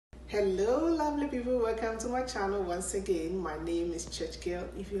Hello lovely people, welcome to my channel once again. My name is Church Girl.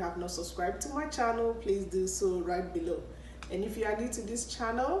 If you have not subscribed to my channel, please do so right below. And if you are new to this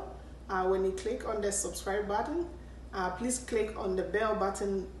channel, when you click on the subscribe button, please click on the bell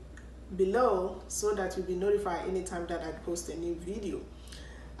button below so that you'll be notified anytime that I post a new video.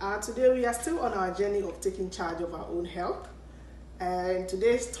 Today we are still on our journey of taking charge of our own health, and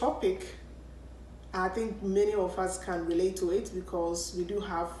today's topic, I think many of us can relate to it because we do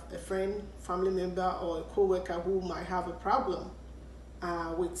have a friend, family member, or a co-worker who might have a problem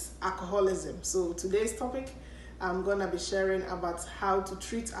with alcoholism. So today's topic, I'm gonna be sharing about how to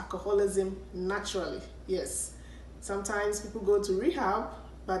treat alcoholism naturally. Yes, sometimes people go to rehab,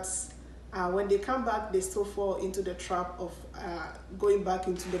 but when they come back, they still fall into the trap of going back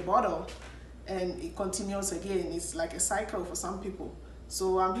into the bottle, and it continues again. It's like a cycle for some people.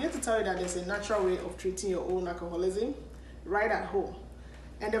 So I'm here to tell you that there's a natural way of treating your own alcoholism right at home.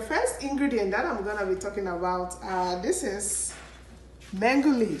 And the first ingredient that I'm gonna be talking about, this is mango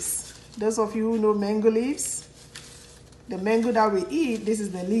leaves. Those of you who know mango leaves, the mango that we eat, this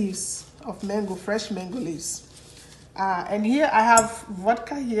is the leaves of mango, fresh mango leaves. And here I have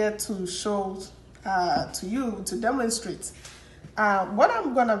vodka here to show to you, to demonstrate. What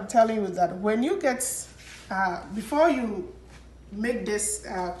I'm gonna be telling you is that when you get, before you make this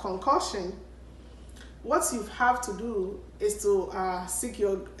concoction, what you have to do is to seek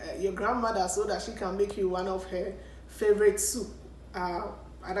your grandmother so that she can make you one of her favorite soup,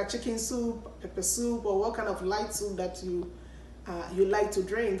 either chicken soup, pepper soup, or what kind of light soup that you like to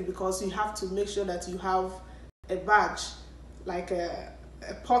drink, because you have to make sure that you have a batch, like a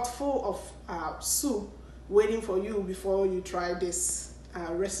pot full of soup waiting for you before you try this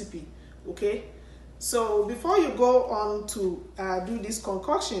recipe. Okay, so before you go on to do this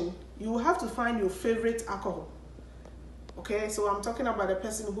concoction, you have to find your favorite alcohol. Okay, so I'm talking about a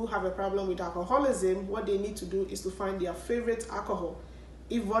person who have a problem with alcoholism. What they need to do is to find their favorite alcohol.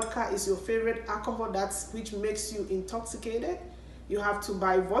 If vodka is your favorite alcohol, that's which makes you intoxicated, you have to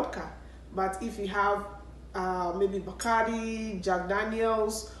buy vodka. But if you have maybe Bacardi, Jack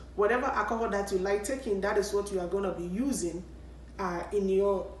Daniels, whatever alcohol that you like taking, that is what you are going to be using in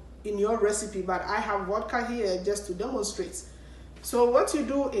your recipe. But I have vodka here just to demonstrate. So what you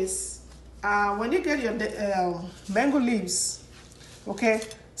do is, when you get your mango leaves, okay,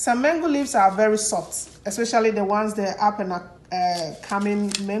 some mango leaves are very soft, especially the ones that are up and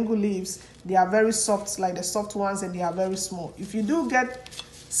coming mango leaves. They are very soft, like the soft ones, and they are very small. If you do get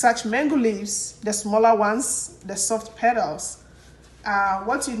such mango leaves, the smaller ones, the soft petals,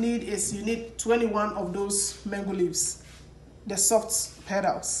 what you need is, you need 21 of those mango leaves, the soft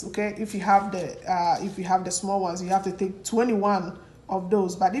petals. Okay, if you have the small ones, you have to take 21 of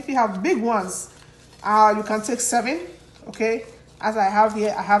those. But if you have big ones, you can take 7. Okay, as I have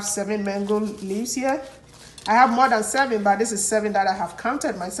here, I have 7 mango leaves here. I have more than 7, but this is 7 that I have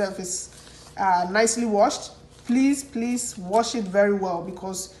counted myself. Is nicely washed. Please wash it very well,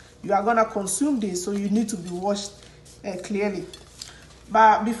 because you are gonna consume this, so you need to be washed clearly.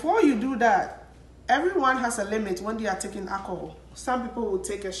 But before you do that, everyone has a limit when they are taking alcohol. Some people will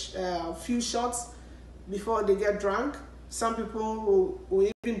take a few shots before they get drunk. Some people will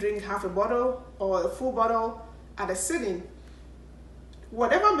even drink half a bottle or a full bottle at a sitting.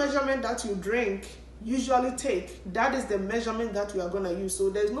 Whatever measurement that you drink, usually take, that is the measurement that you are going to use. So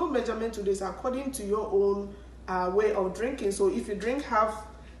there's no measurement to this, according to your own way of drinking. So if you drink half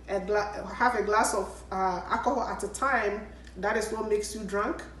a glass of alcohol at a time, that is what makes you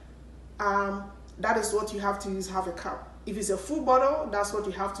drunk. That is what you have to use, half a cup. If it's a full bottle, that's what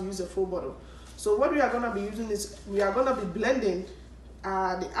you have to use, a full bottle. So what we are going to be using is, we are going to be blending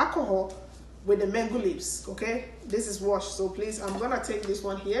the alcohol with the mango leaves. Okay, this is washed, so please, I'm going to take this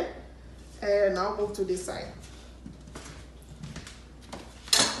one here and I'll move to this side.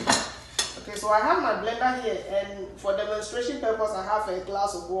 Okay, so I have my blender here, and for demonstration purpose, I have a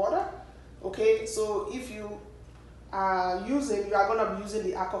glass of water. Okay, so if you are going to be using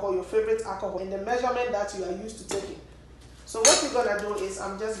the alcohol, your favorite alcohol, in the measurement that you are used to taking. So what you're going to do is,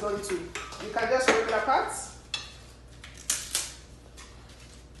 I'm just going to, you can just rip it apart.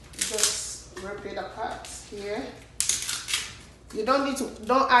 Just rip it apart here. You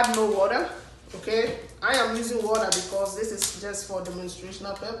don't add no water. Okay, I am using water because this is just for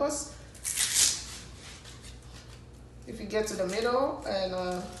demonstrational purpose. If you get to the middle, and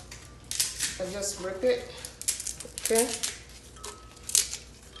I just rip it. Okay,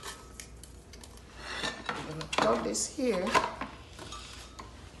 I'm gonna plug this here.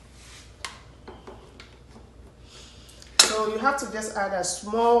 So you have to just add a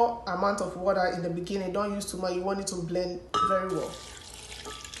small amount of water in the beginning. Don't use too much. You want it to blend very well.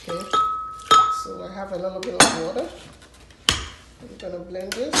 Okay. I have a little bit of water. I'm gonna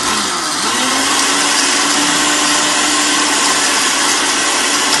blend this.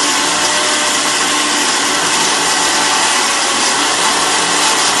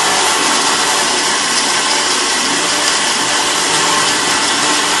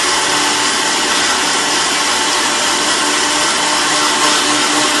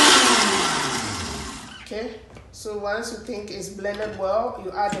 Okay, so once you think it's blended well,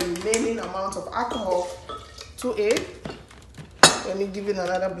 you add the remaining amount of alcohol to it. Let me give it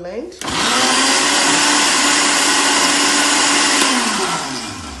another blend.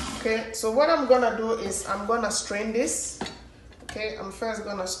 Okay, so what I'm gonna do is I'm gonna strain this. Okay, I'm first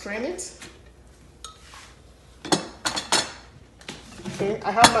gonna strain it. Okay,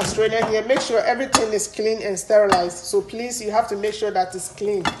 I have my strainer here. Make sure everything is clean and sterilized. So please, you have to make sure that it's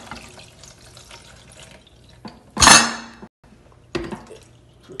clean.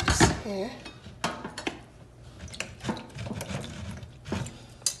 Put this here.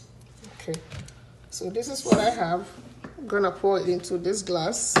 Okay, so this is what I have. I'm gonna pour it into this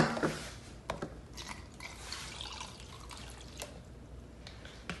glass.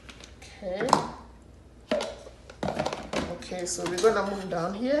 Okay. Okay, so we're gonna move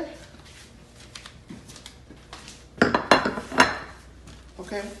down here.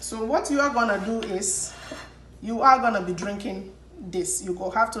 Okay, so what you are gonna do is you are gonna be drinking this. You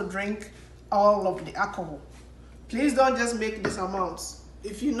will have to drink all of the alcohol. Please don't just make this amount.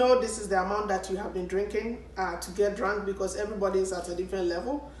 If you know this is the amount that you have been drinking to get drunk, because everybody is at a different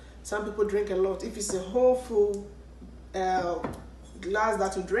level. Some people drink a lot. If it's a whole full glass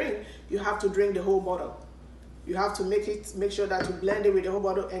that you drink, you have to drink the whole bottle. You have to make sure that you blend it with the whole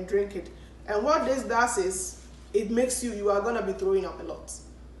bottle and drink it. And what this does is it makes you are gonna be throwing up a lot.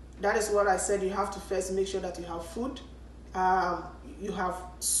 That is what I said. You have to first make sure that you have food. You have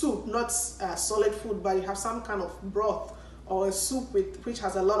soup, not solid food, but you have some kind of broth or a soup which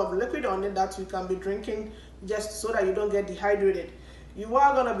has a lot of liquid on it that you can be drinking just so that you don't get dehydrated. You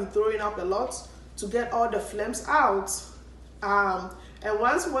are gonna be throwing up a lot to get all the phlegms out. And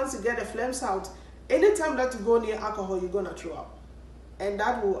once you get the phlegms out, anytime that you go near alcohol, you're gonna throw up, and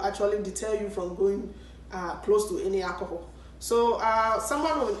that will actually deter you from going close to any alcohol. So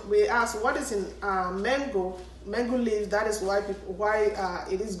someone will ask, what is in mango leaves? That is why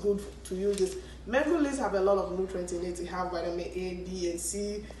it is good to use this. Mango leaves have a lot of nutrients in it. It has vitamin A, B, and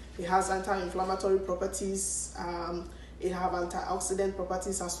C. It has anti-inflammatory properties. It has antioxidant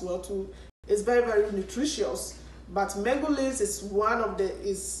properties as well too. It's very, very nutritious. But mango leaves is one of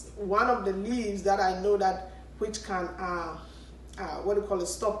the leaves that I know that which can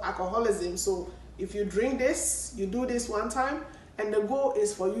stop alcoholism. So if you drink this, you do this one time, and the goal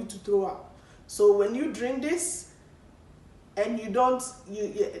is for you to throw up. So when you drink this and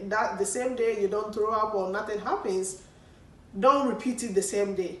the same day you don't throw up or nothing happens, don't repeat it the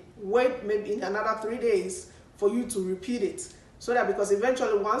same day. Wait maybe in another 3 days for you to repeat it. So that, because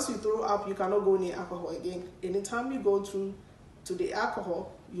eventually once you throw up, you cannot go near alcohol again. Anytime you go to the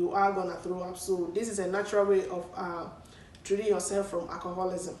alcohol, you are gonna throw up. So this is a natural way of treating yourself from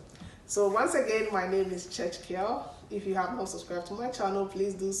alcoholism. So once again, my name is Church Girl. If you have not subscribed to my channel,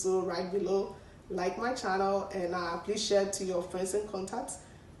 please do so right below. Like my channel, and please share it to your friends and contacts,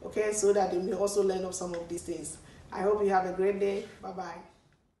 okay, so that they may also learn of some of these things. I hope you have a great day. Bye-bye.